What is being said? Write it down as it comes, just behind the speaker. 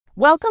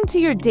Welcome to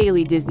your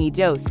daily Disney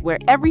dose, where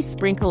every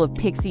sprinkle of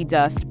pixie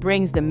dust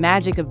brings the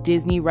magic of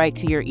Disney right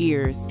to your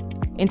ears.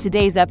 In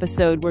today's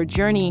episode, we're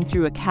journeying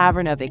through a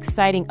cavern of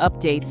exciting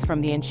updates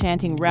from the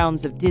enchanting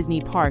realms of Disney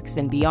parks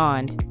and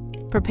beyond.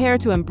 Prepare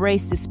to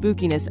embrace the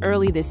spookiness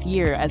early this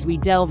year as we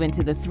delve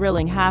into the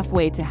thrilling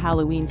halfway to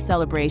Halloween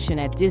celebration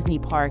at Disney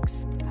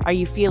parks. Are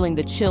you feeling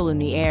the chill in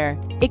the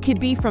air? It could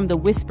be from the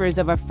whispers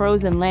of a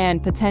frozen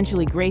land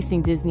potentially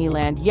gracing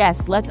Disneyland.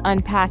 Yes, let's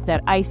unpack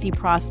that icy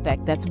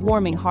prospect that's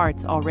warming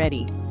hearts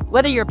already.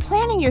 Whether you're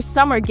planning your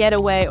summer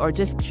getaway or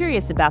just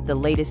curious about the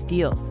latest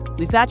deals,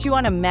 we've got you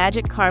on a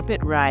magic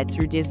carpet ride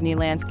through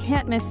Disneyland's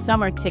can't-miss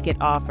summer ticket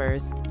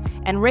offers.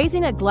 And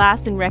raising a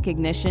glass in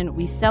recognition,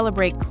 we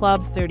celebrate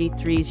Club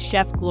 33's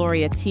Chef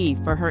Gloria T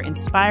for her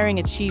inspiring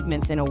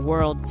achievements in a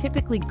world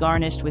typically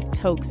garnished with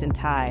toques and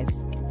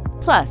ties.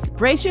 Plus,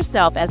 brace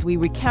yourself as we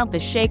recount the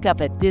shakeup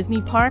at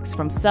Disney parks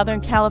from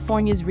Southern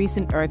California's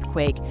recent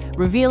earthquake,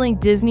 revealing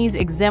Disney's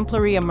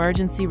exemplary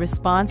emergency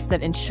response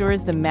that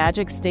ensures the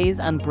magic stays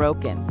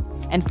unbroken.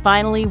 And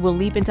finally, we'll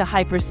leap into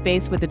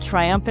hyperspace with the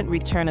triumphant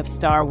return of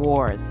Star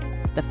Wars,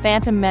 The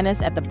Phantom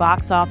Menace at the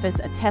box office,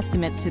 a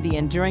testament to the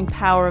enduring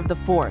power of the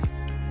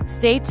Force.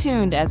 Stay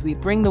tuned as we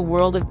bring the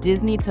world of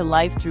Disney to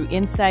life through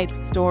insights,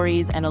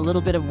 stories, and a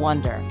little bit of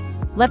wonder.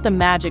 Let the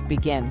magic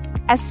begin.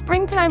 As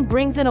springtime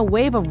brings in a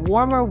wave of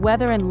warmer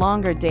weather and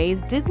longer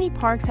days, Disney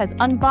Parks has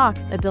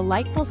unboxed a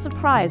delightful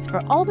surprise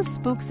for all the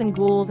spooks and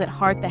ghouls at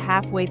heart the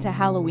halfway to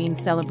Halloween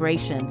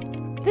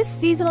celebration. This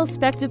seasonal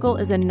spectacle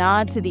is a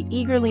nod to the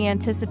eagerly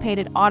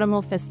anticipated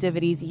autumnal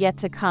festivities yet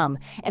to come,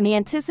 and the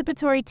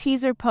anticipatory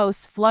teaser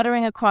posts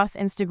fluttering across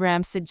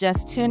Instagram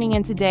suggest tuning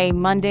in today,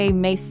 Monday,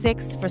 May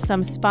 6th, for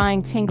some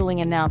spine-tingling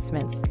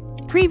announcements.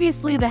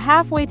 Previously, the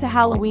Halfway to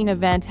Halloween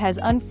event has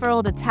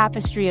unfurled a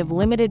tapestry of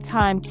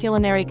limited-time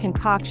culinary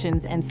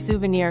concoctions and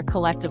souvenir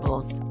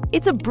collectibles.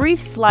 It's a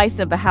brief slice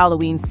of the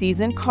Halloween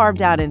season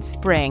carved out in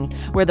spring,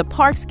 where the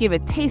parks give a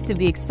taste of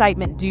the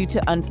excitement due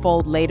to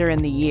unfold later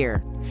in the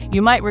year.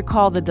 You might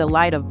recall the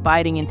delight of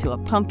biting into a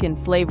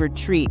pumpkin-flavored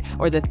treat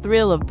or the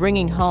thrill of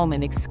bringing home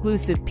an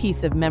exclusive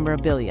piece of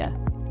memorabilia.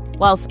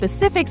 While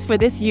specifics for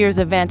this year's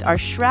event are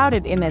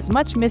shrouded in as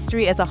much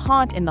mystery as a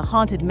haunt in the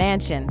Haunted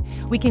Mansion,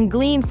 we can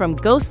glean from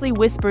ghostly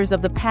whispers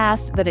of the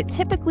past that it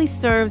typically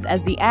serves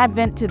as the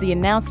advent to the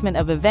announcement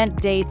of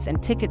event dates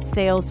and ticket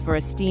sales for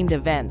esteemed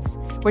events.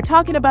 We're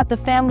talking about the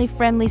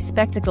family-friendly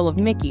spectacle of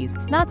Mickey's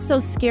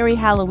not-so-scary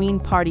Halloween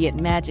party at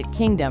Magic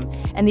Kingdom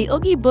and the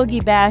Oogie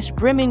Boogie Bash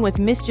brimming with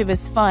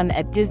mischievous fun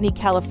at Disney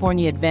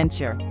California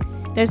Adventure.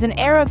 There's an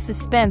air of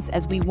suspense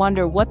as we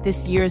wonder what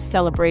this year's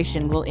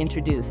celebration will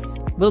introduce.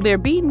 Will there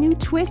be new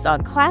twists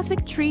on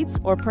classic treats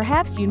or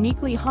perhaps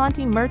uniquely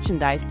haunting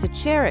merchandise to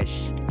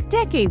cherish?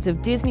 Decades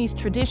of Disney's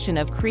tradition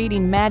of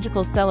creating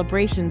magical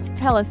celebrations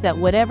tell us that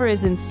whatever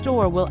is in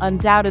store will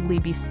undoubtedly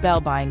be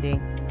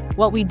spellbinding.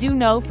 What we do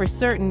know for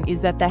certain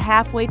is that the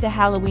Halfway to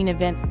Halloween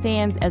event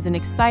stands as an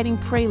exciting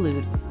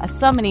prelude, a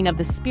summoning of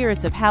the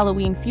spirits of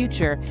Halloween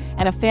future,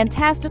 and a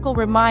fantastical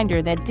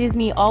reminder that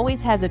Disney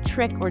always has a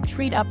trick or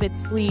treat up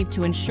its sleeve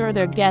to ensure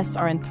their guests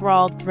are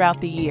enthralled throughout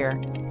the year.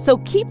 So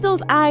keep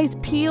those eyes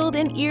peeled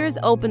and ears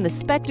open. The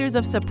specters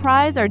of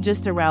surprise are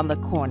just around the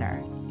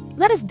corner.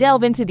 Let us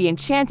delve into the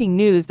enchanting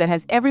news that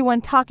has everyone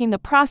talking: the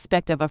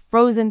prospect of a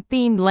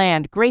Frozen-themed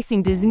land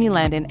gracing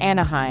Disneyland in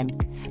Anaheim.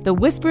 The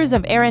whispers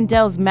of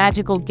Arendelle's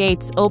magical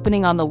gates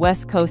opening on the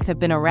West Coast have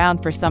been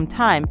around for some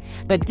time,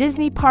 but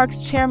Disney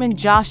Parks Chairman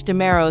Josh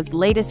D'Amero's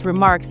latest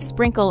remarks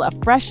sprinkle a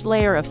fresh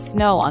layer of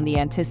snow on the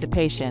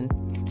anticipation.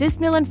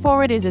 Disneyland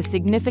Forward is a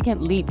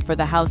significant leap for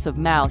the House of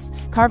Mouse,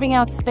 carving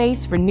out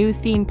space for new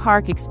theme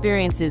park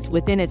experiences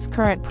within its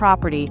current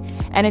property,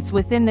 and it's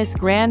within this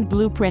grand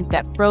blueprint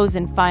that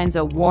Frozen finds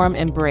a warm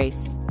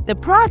embrace. The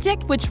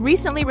project, which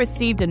recently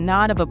received a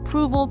nod of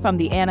approval from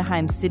the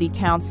Anaheim City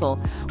Council,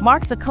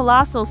 marks a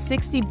colossal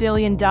 $60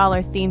 billion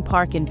theme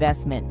park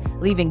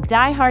investment, leaving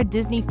die-hard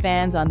Disney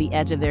fans on the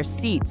edge of their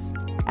seats.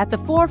 At the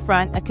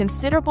forefront, a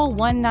considerable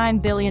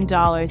 $19 billion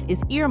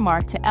is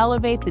earmarked to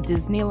elevate the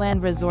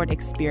Disneyland Resort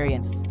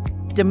experience.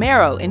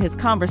 D'Amero, in his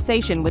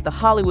conversation with The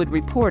Hollywood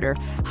Reporter,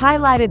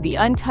 highlighted the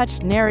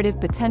untouched narrative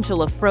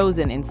potential of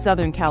Frozen in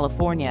Southern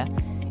California.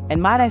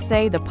 And might I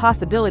say, the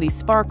possibility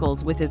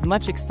sparkles with as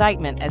much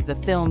excitement as the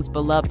film's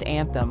beloved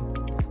anthem.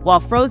 While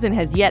Frozen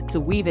has yet to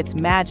weave its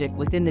magic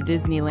within the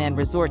Disneyland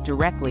Resort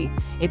directly,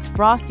 its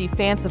frosty,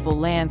 fanciful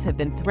lands have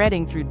been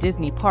threading through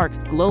Disney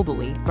parks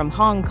globally, from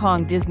Hong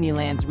Kong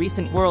Disneyland's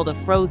recent World of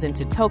Frozen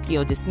to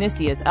Tokyo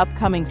Disneysia's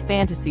upcoming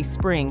Fantasy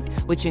Springs,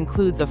 which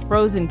includes a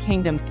Frozen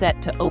Kingdom set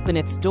to open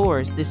its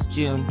doors this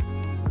June.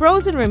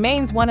 Frozen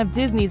remains one of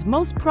Disney's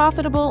most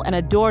profitable and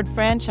adored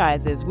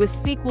franchises, with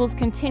sequels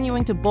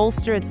continuing to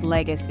bolster its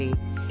legacy.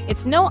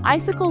 It's no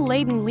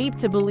icicle-laden leap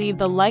to believe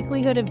the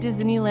likelihood of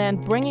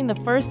Disneyland bringing the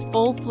first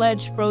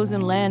full-fledged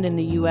Frozen land in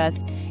the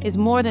U.S. is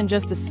more than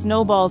just a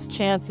snowball's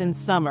chance in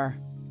summer.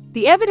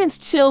 The evidence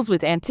chills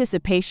with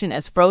anticipation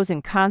as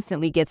Frozen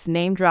constantly gets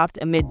name-dropped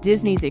amid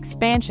Disney's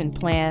expansion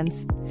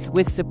plans.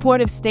 With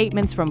supportive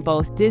statements from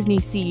both Disney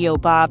CEO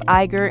Bob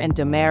Iger and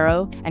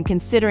Demero, and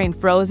considering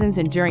Frozen's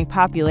enduring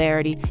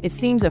popularity, it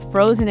seems a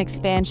Frozen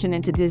expansion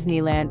into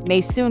Disneyland may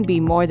soon be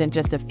more than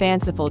just a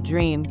fanciful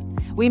dream.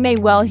 We may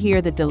well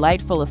hear the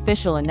delightful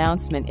official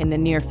announcement in the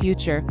near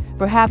future,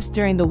 perhaps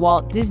during the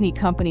Walt Disney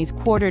Company's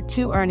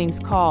Q2 earnings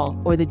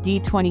call or the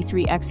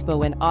D23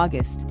 Expo in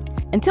August.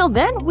 Until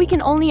then, we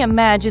can only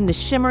imagine the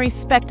shimmery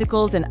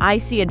spectacles and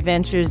icy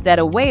adventures that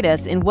await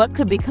us in what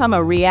could become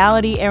a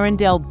reality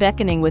Arendelle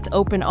beckoning with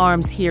open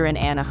arms here in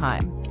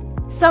Anaheim.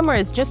 Summer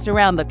is just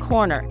around the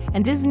corner,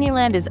 and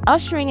Disneyland is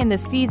ushering in the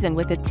season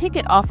with a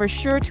ticket offer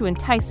sure to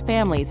entice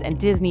families and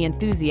Disney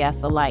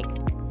enthusiasts alike.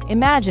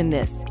 Imagine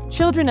this,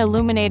 children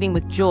illuminating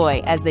with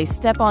joy as they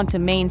step onto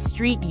Main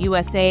Street,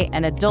 USA,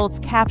 and adults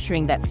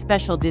capturing that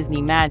special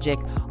Disney magic,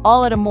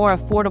 all at a more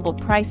affordable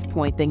price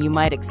point than you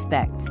might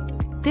expect.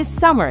 This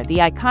summer, the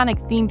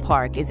iconic theme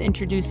park is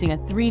introducing a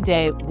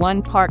 3-day,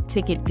 one-park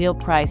ticket deal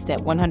priced at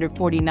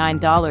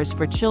 $149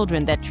 for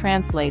children that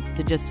translates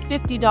to just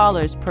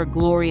 $50 per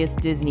glorious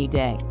Disney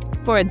day.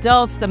 For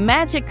adults, the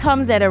magic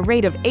comes at a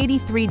rate of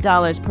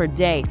 $83 per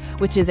day,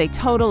 which is a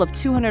total of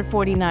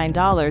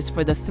 $249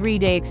 for the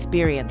 3-day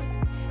experience.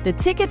 The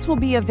tickets will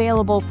be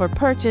available for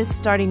purchase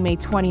starting May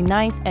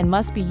 29th and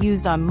must be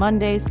used on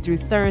Mondays through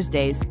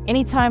Thursdays,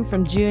 anytime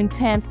from June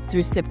 10th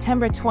through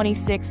September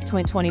 26,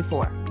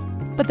 2024.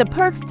 But the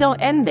perks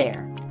don't end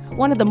there.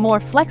 One of the more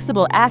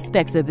flexible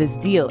aspects of this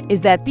deal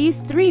is that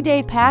these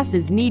 3-day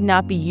passes need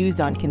not be used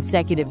on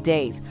consecutive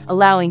days,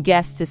 allowing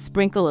guests to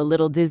sprinkle a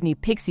little Disney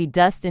pixie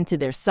dust into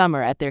their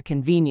summer at their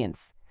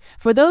convenience.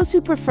 For those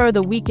who prefer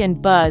the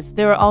weekend buzz,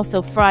 there are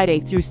also Friday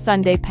through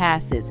Sunday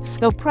passes,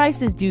 though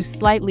prices do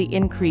slightly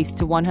increase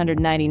to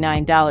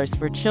 $199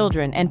 for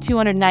children and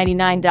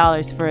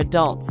 $299 for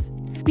adults.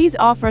 These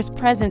offers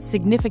present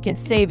significant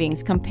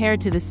savings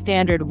compared to the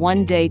standard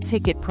one-day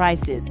ticket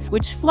prices,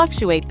 which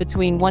fluctuate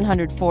between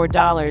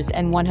 $104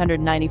 and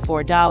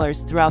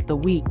 $194 throughout the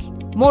week.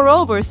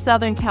 Moreover,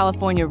 Southern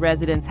California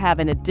residents have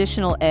an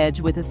additional edge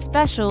with a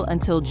special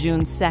until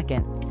June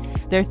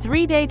 2nd. Their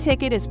 3-day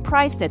ticket is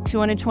priced at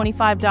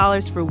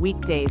 $225 for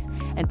weekdays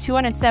and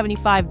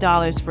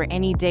 $275 for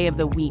any day of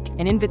the week,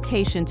 an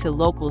invitation to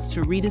locals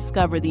to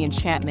rediscover the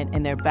enchantment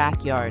in their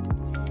backyard.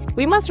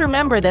 We must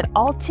remember that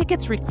all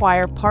tickets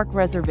require park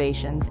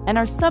reservations and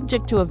are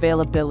subject to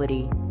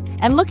availability.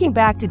 And looking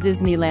back to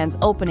Disneyland's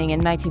opening in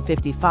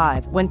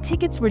 1955, when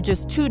tickets were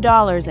just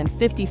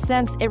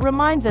 $2.50, it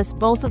reminds us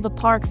both of the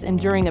park's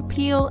enduring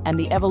appeal and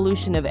the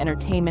evolution of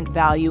entertainment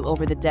value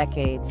over the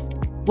decades.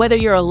 Whether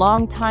you're a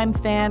longtime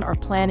fan or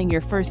planning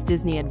your first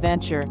Disney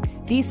adventure,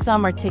 these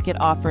summer ticket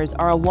offers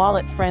are a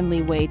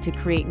wallet-friendly way to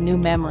create new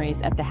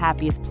memories at the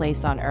happiest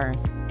place on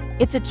Earth.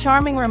 It's a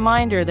charming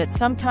reminder that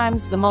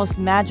sometimes the most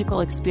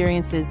magical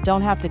experiences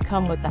don't have to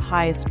come with the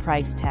highest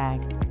price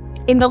tag.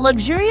 In the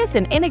luxurious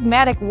and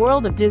enigmatic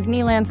world of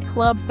Disneyland's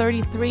Club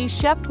 33,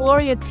 Chef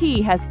Gloria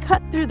T has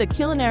cut through the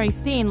culinary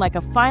scene like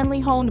a finely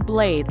honed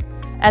blade.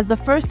 As the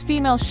first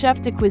female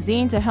chef de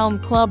cuisine to helm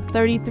Club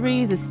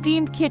 33's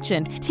esteemed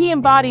kitchen, T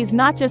embodies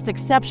not just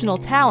exceptional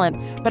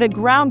talent, but a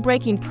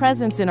groundbreaking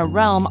presence in a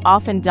realm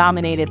often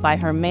dominated by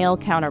her male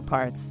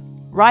counterparts.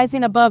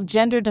 Rising above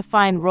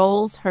gender-defined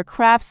roles, her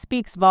craft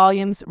speaks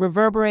volumes,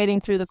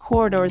 reverberating through the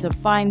corridors of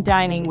fine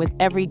dining with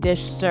every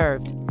dish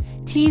served.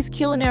 T's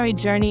culinary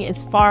journey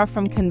is far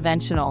from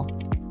conventional.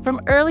 From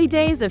early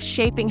days of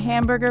shaping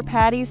hamburger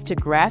patties to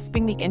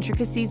grasping the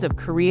intricacies of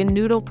Korean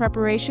noodle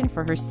preparation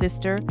for her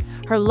sister,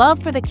 her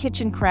love for the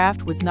kitchen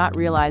craft was not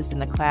realized in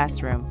the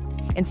classroom.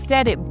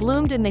 Instead, it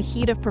bloomed in the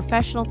heat of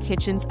professional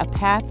kitchens, a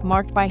path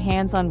marked by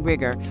hands-on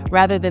rigor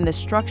rather than the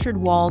structured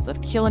walls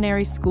of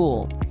culinary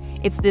school.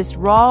 It's this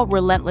raw,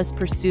 relentless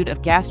pursuit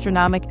of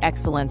gastronomic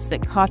excellence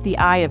that caught the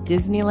eye of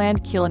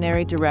Disneyland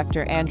culinary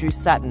director Andrew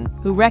Sutton,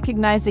 who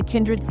recognized a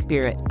kindred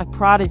spirit, a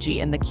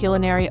prodigy in the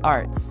culinary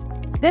arts.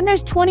 Then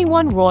there's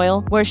 21 Royal,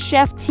 where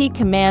Chef T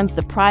commands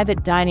the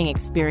private dining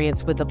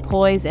experience with the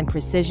poise and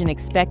precision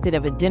expected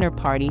of a dinner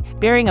party,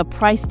 bearing a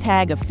price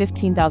tag of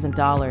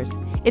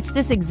 $15,000. It's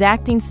this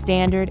exacting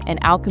standard and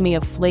alchemy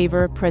of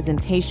flavor,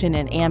 presentation,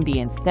 and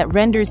ambience that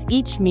renders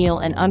each meal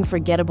an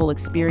unforgettable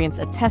experience,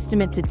 a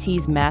testament to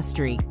T's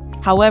mastery.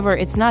 However,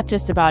 it's not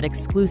just about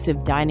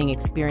exclusive dining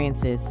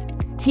experiences.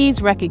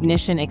 T's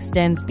recognition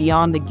extends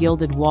beyond the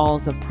gilded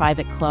walls of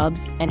private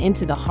clubs and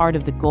into the heart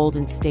of the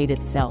Golden State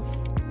itself.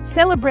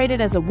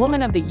 Celebrated as a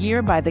Woman of the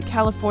Year by the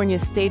California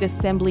State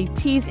Assembly,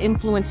 T's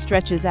influence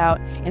stretches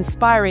out,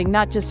 inspiring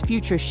not just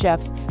future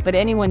chefs, but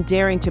anyone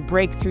daring to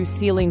break through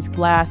ceilings,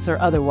 glass, or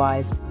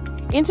otherwise.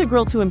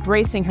 Integral to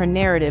embracing her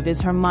narrative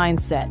is her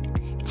mindset.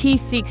 T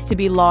seeks to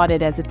be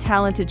lauded as a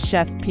talented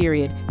chef,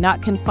 period,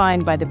 not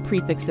confined by the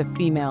prefix of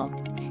female.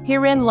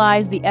 Herein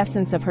lies the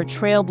essence of her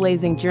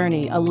trailblazing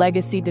journey, a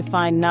legacy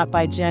defined not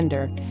by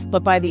gender,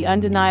 but by the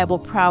undeniable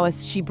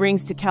prowess she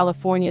brings to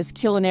California's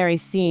culinary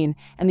scene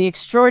and the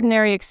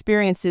extraordinary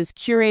experiences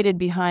curated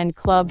behind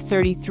Club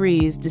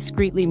 33's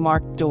discreetly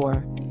marked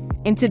door.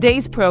 In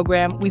today's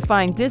program, we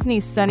find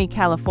Disney's sunny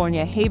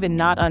California haven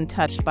not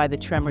untouched by the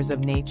tremors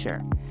of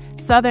nature.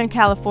 Southern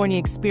California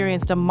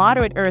experienced a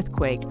moderate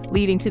earthquake,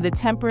 leading to the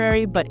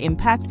temporary but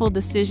impactful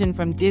decision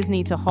from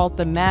Disney to halt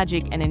the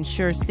magic and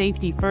ensure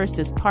safety first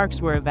as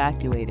parks were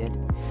evacuated.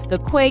 The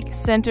quake,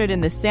 centered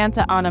in the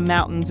Santa Ana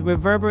Mountains,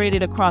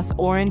 reverberated across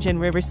Orange and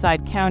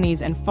Riverside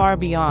counties and far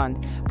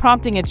beyond,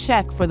 prompting a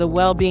check for the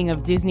well-being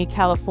of Disney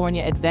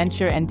California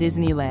Adventure and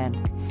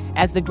Disneyland.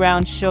 As the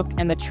ground shook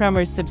and the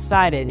tremors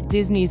subsided,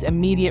 Disney's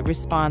immediate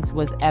response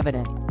was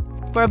evident.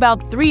 For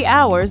about 3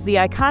 hours, the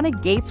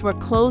iconic gates were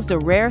closed, a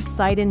rare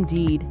sight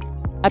indeed.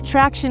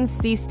 Attractions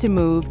ceased to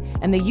move,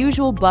 and the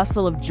usual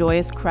bustle of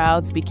joyous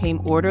crowds became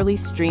orderly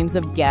streams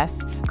of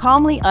guests,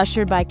 calmly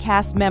ushered by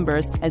cast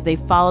members as they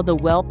followed the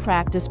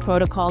well-practiced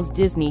protocols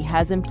Disney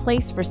has in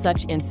place for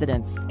such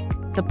incidents.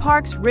 The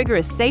park's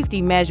rigorous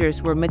safety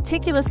measures were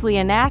meticulously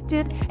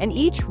enacted, and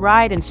each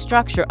ride and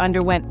structure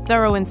underwent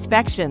thorough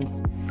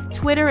inspections.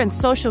 Twitter and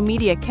social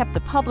media kept the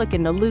public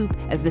in the loop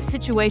as the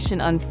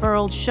situation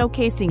unfurled,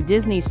 showcasing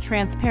Disney's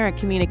transparent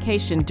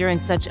communication during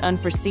such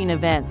unforeseen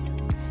events.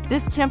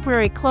 This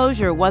temporary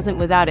closure wasn't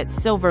without its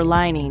silver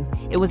lining.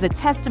 It was a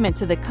testament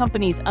to the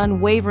company's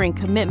unwavering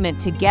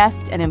commitment to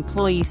guest and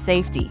employee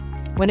safety.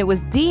 When it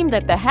was deemed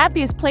that the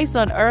happiest place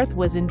on earth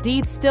was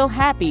indeed still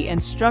happy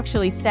and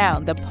structurally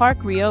sound, the park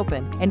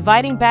reopened,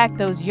 inviting back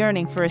those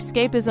yearning for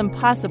escapism,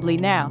 possibly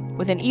now,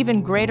 with an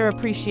even greater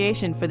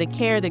appreciation for the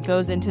care that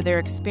goes into their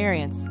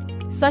experience.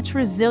 Such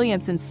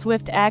resilience and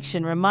swift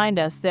action remind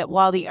us that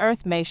while the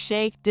earth may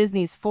shake,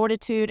 Disney's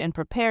fortitude and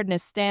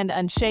preparedness stand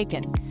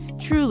unshaken.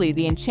 Truly,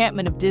 the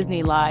enchantment of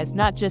Disney lies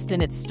not just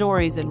in its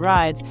stories and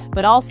rides,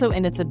 but also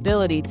in its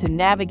ability to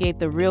navigate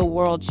the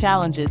real-world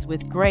challenges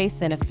with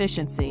grace and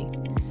efficiency.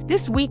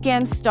 This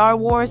weekend, Star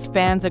Wars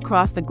fans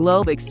across the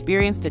globe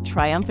experienced a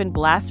triumphant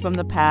blast from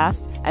the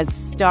past as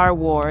Star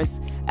Wars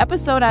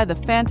Episode I: The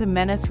Phantom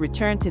Menace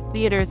returned to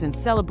theaters in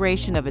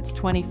celebration of its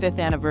 25th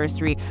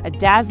anniversary, a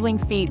dazzling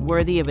feat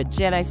worthy of a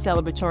Jedi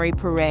celebratory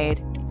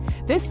parade.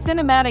 This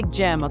cinematic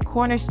gem, a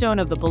cornerstone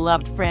of the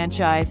beloved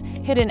franchise,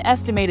 hit an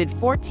estimated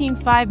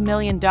 $14.5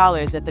 million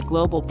at the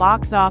global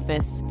box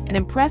office, an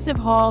impressive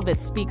haul that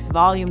speaks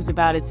volumes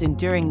about its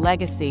enduring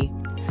legacy.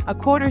 A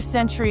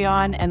quarter-century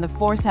on, and the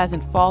Force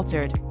hasn't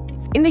faltered.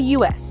 In the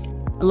U.S.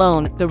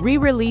 alone, the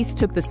re-release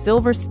took the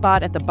silver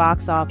spot at the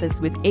box office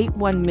with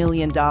 $81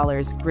 million,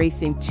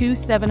 gracing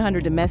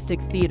 700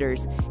 domestic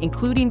theaters,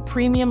 including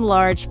premium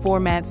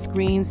large-format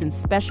screens and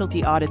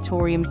specialty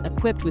auditoriums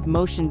equipped with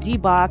motion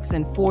D-Box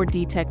and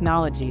 4D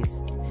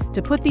technologies.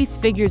 To put these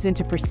figures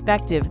into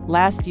perspective,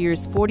 last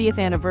year's 40th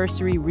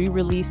anniversary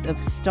re-release of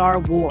Star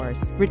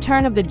Wars: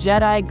 Return of the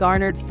Jedi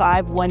garnered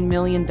 $51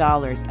 million,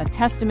 a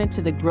testament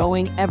to the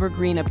growing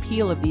evergreen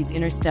appeal of these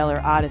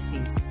interstellar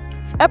odysseys.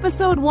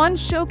 Episode 1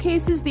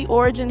 showcases the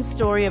origin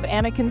story of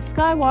Anakin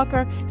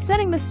Skywalker,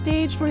 setting the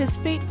stage for his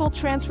fateful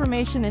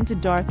transformation into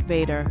Darth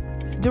Vader.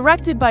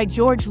 Directed by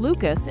George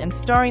Lucas and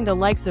starring the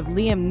likes of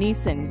Liam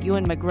Neeson,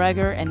 Ewan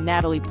McGregor, and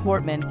Natalie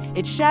Portman,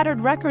 it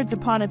shattered records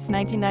upon its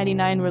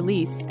 1999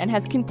 release and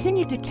has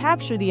continued to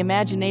capture the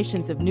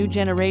imaginations of new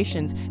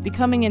generations,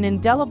 becoming an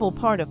indelible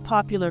part of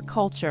popular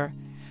culture.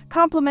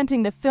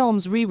 Complementing the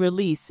film's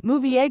re-release,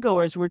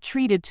 moviegoers were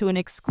treated to an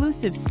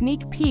exclusive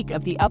sneak peek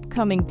of the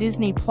upcoming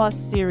Disney Plus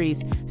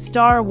series,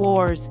 Star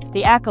Wars: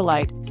 The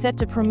Acolyte, set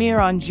to premiere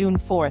on June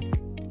 4th.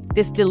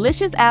 This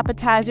delicious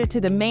appetizer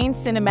to the main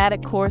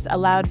cinematic course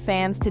allowed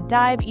fans to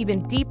dive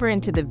even deeper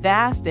into the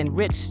vast and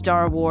rich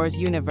Star Wars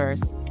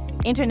universe.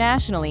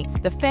 Internationally,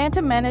 The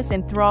Phantom Menace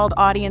enthralled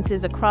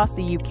audiences across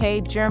the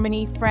UK,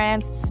 Germany,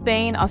 France,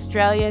 Spain,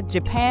 Australia,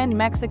 Japan,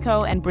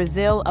 Mexico, and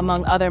Brazil,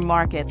 among other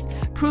markets,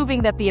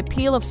 proving that the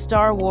appeal of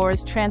Star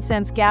Wars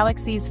transcends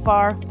galaxies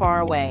far, far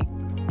away.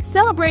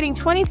 Celebrating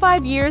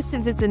 25 years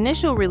since its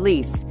initial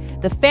release,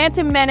 The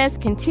Phantom Menace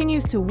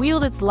continues to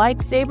wield its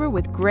lightsaber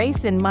with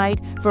grace and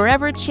might,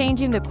 forever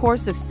changing the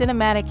course of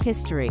cinematic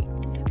history.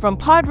 From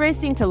pod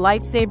racing to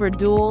lightsaber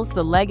duels,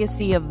 the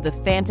legacy of The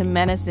Phantom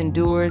Menace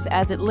endures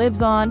as it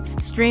lives on,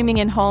 streaming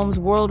in homes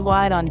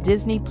worldwide on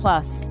Disney+.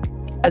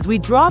 As we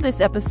draw this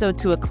episode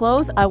to a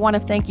close, I want to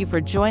thank you for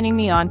joining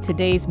me on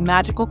today's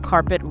magical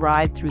carpet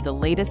ride through the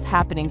latest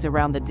happenings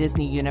around the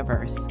Disney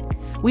universe.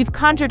 We've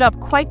conjured up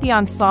quite the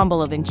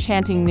ensemble of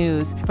enchanting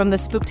news, from the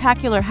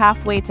spectacular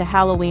halfway to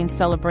Halloween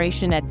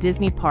celebration at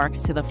Disney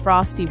parks to the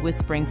frosty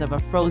whisperings of a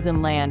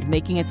frozen land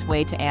making its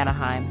way to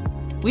Anaheim.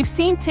 We've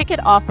seen ticket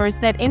offers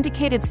that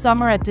indicated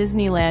summer at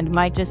Disneyland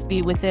might just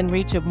be within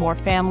reach of more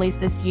families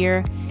this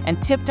year,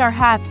 and tipped our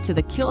hats to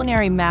the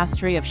culinary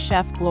mastery of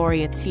Chef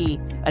Gloria T.,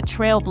 a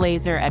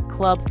trailblazer at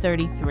Club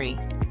 33.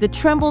 The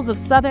trembles of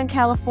Southern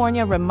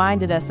California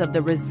reminded us of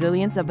the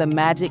resilience of the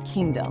Magic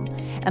Kingdom,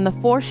 and the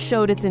Force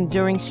showed its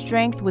enduring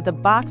strength with the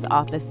box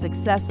office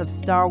success of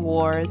Star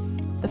Wars: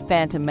 The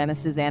Phantom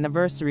Menace's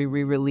anniversary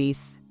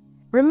re-release.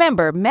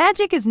 Remember,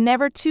 magic is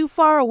never too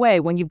far away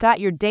when you've got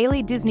your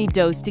daily Disney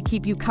dose to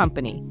keep you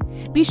company.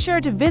 Be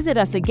sure to visit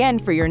us again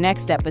for your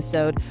next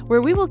episode,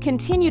 where we will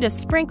continue to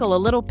sprinkle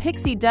a little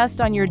pixie dust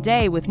on your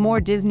day with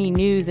more Disney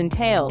news and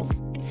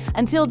tales.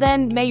 Until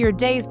then, may your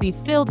days be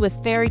filled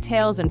with fairy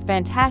tales and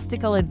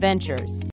fantastical adventures.